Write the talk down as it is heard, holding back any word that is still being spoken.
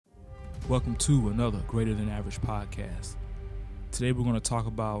Welcome to another Greater Than Average podcast. Today we're going to talk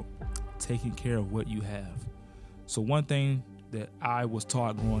about taking care of what you have. So one thing that I was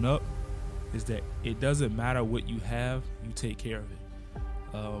taught growing up is that it doesn't matter what you have, you take care of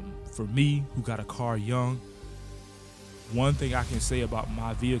it. For me, who got a car young, one thing I can say about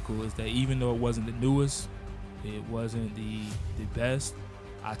my vehicle is that even though it wasn't the newest, it wasn't the best,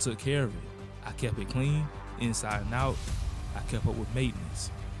 I took care of it. I kept it clean, inside and out. I kept up with maintenance.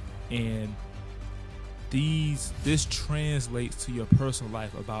 And this translates to your personal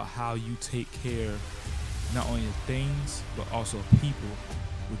life about how you take care not only of things, but also people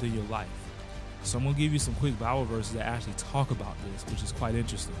within your life. So I'm going to give you some quick Bible verses that actually talk about this, which is quite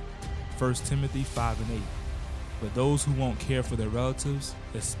interesting. 1 Timothy 5:8. But those who won't care for their relatives,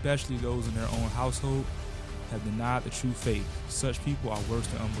 especially those in their own household, have denied the true faith. Such people are worse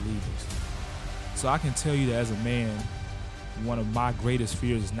than unbelievers. So I can tell you that as a man, one of my greatest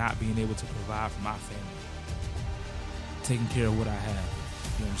fears is not being able to provide for my family. Taking care of what I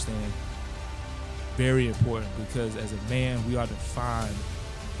have. You understand? Very important, because as a man, we are defined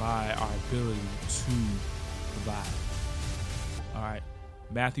by our ability to provide. All right.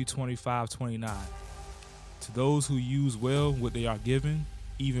 Matthew 25:29. To those who use well what they are given,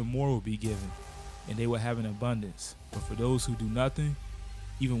 even more will be given, and they will have an abundance. But for those who do nothing,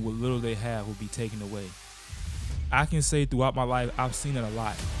 even what little they have will be taken away. I can say throughout my life, I've seen it a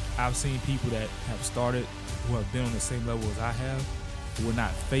lot. I've seen people that have started, who have been on the same level as I have, who were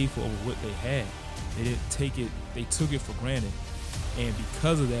not faithful over what they had. They didn't take it, they took it for granted. And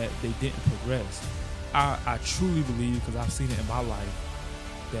because of that, they didn't progress. I truly believe, because I've seen it in my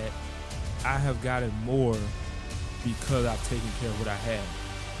life, that I have gotten more because I've taken care of what I had.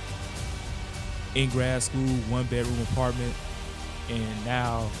 In grad school, 1-bedroom apartment, and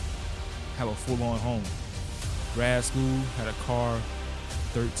now have a full-on home. Grad school, had a car,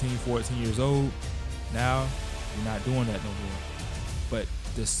 13, 14 years old. Now, you're not doing that no more. But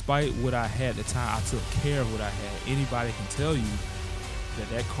despite what I had at the time, I took care of what I had. Anybody can tell you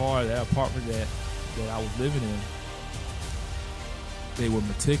that car, that apartment that I was living in, they were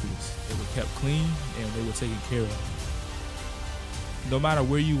meticulous. They were kept clean, and they were taken care of. No matter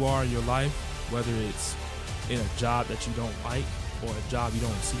where you are in your life, whether it's in a job that you don't like or a job you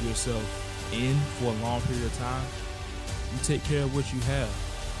don't see yourself in for a long period of time, you take care of what you have.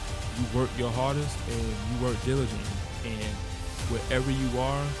 You work your hardest and you work diligently. And wherever you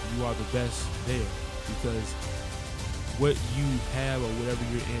are the best there. Because what you have or whatever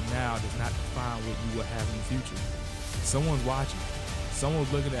you're in now does not define what you will have in the future. Someone's watching.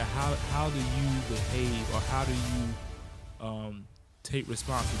 Someone's looking at how do you behave, or how do you take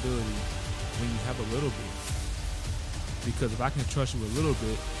responsibility when you have a little bit. Because if I can trust you a little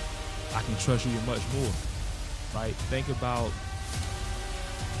bit, I can trust you with much more, right? Think about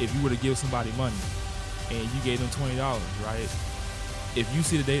if you were to give somebody money and you gave them $20, right? If you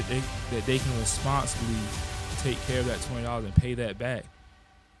see that they can responsibly take care of that $20 and pay that back,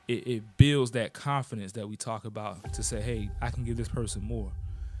 it builds that confidence that we talk about to say, hey, I can give this person more.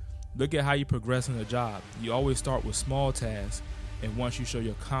 Look at how you progress in a job. You always start with small tasks, and once you show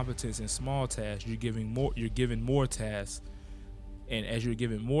your competence in small tasks, you're given more tasks. And as you're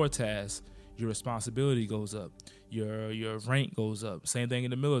given more tasks, your responsibility goes up. Your rank goes up. Same thing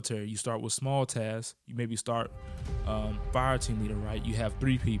in the military. You start with small tasks. You maybe start fire team leader, right? You have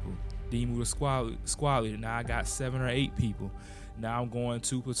 3 people. Then you move to squad leader. Now I got 7 or 8 people. Now I'm going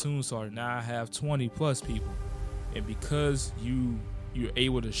to platoon sergeant. Now I have 20 plus people. And because you're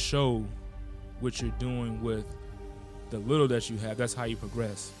able to show what you're doing with the little that you have, that's how you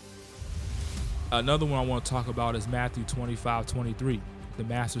progress. Another one I want to talk about is Matthew 25:23. The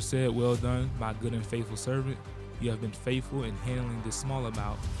master said, well done, my good and faithful servant. You have been faithful in handling this small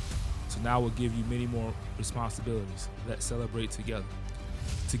amount, so now I will give you many more responsibilities. Let's celebrate together.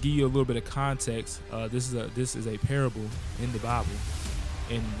 To give you a little bit of context, this is a parable in the Bible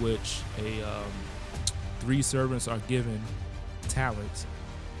in which 3 servants are given talents,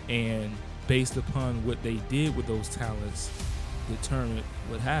 and based upon what they did with those talents, determine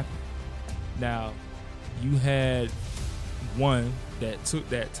what happened. Now, you had one that took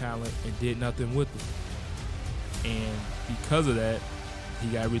that talent and did nothing with it. And because of that, he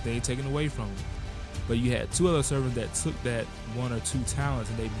got everything taken away from him. But you had 2 other servants that took that 1 or 2 talents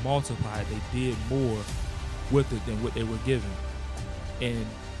and they multiplied, they did more with it than what they were given. And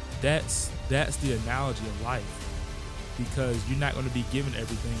that's the analogy of life, because you're not going to be given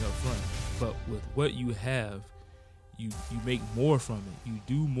everything up front. But with what you have, you make more from it. You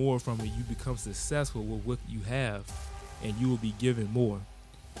do more from it. You become successful with what you have, and you will be given more.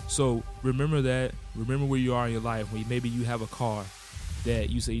 So remember that. Remember where you are in your life. Maybe you have a car that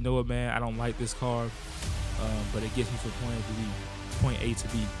you say, you know what, man, I don't like this car, but it gets me from point A to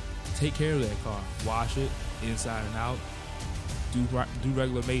B. Take care of that car. Wash it inside and out. Do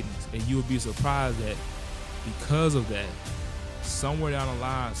regular maintenance. And you will be surprised that because of that, somewhere down the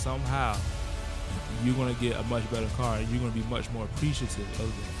line, somehow, you're going to get a much better car, and you're going to be much more appreciative of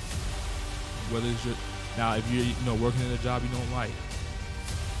that. Whether it's now, if you're working in a job you don't like,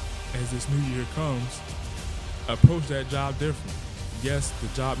 as this new year comes, approach that job different. Yes, the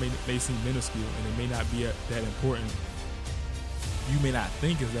job may seem minuscule, and it may not be that important. You may not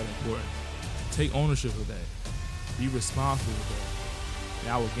think it's that important. Take ownership of that. Be responsible with that.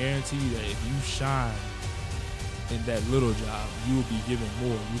 And I will guarantee you that if you shine in that little job, you will be given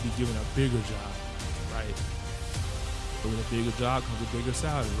more. You'll be given a bigger job, right? But with a bigger job comes a bigger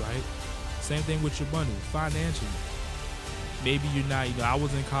salary, right? Same thing with your money, financially. Maybe you're not, I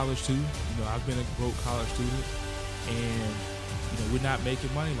was in college too. I've been a broke college student, and we're not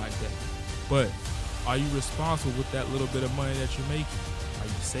making money like that. But are you responsible with that little bit of money that you're making? Are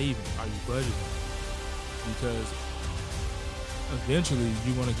you saving? Are you budgeting? Because eventually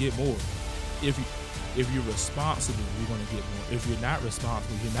you're going to get more. If you're responsible, you're going to get more. If you're not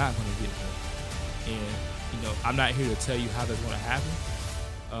responsible, you're not going to get more. And I'm not here to tell you how that's going to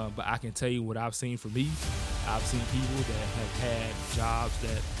happen, but I can tell you what I've seen for me. I've seen people that have had jobs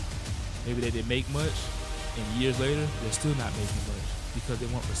that maybe they didn't make much, and years later they're still not making much because they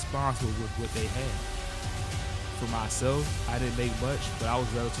weren't responsible with what they had. For myself, I didn't make much, but I was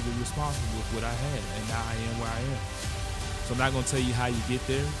relatively responsible with what I had, and now I am where I am. So I'm not going to tell you how you get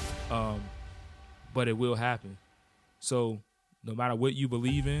there, but it will happen. So no matter what you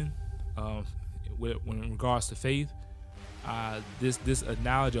believe in, when in regards to faith, this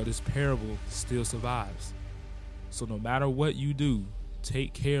analogy or this parable still survives. So no matter what you do,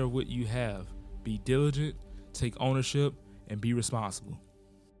 take care of what you have. Be diligent, take ownership, and be responsible.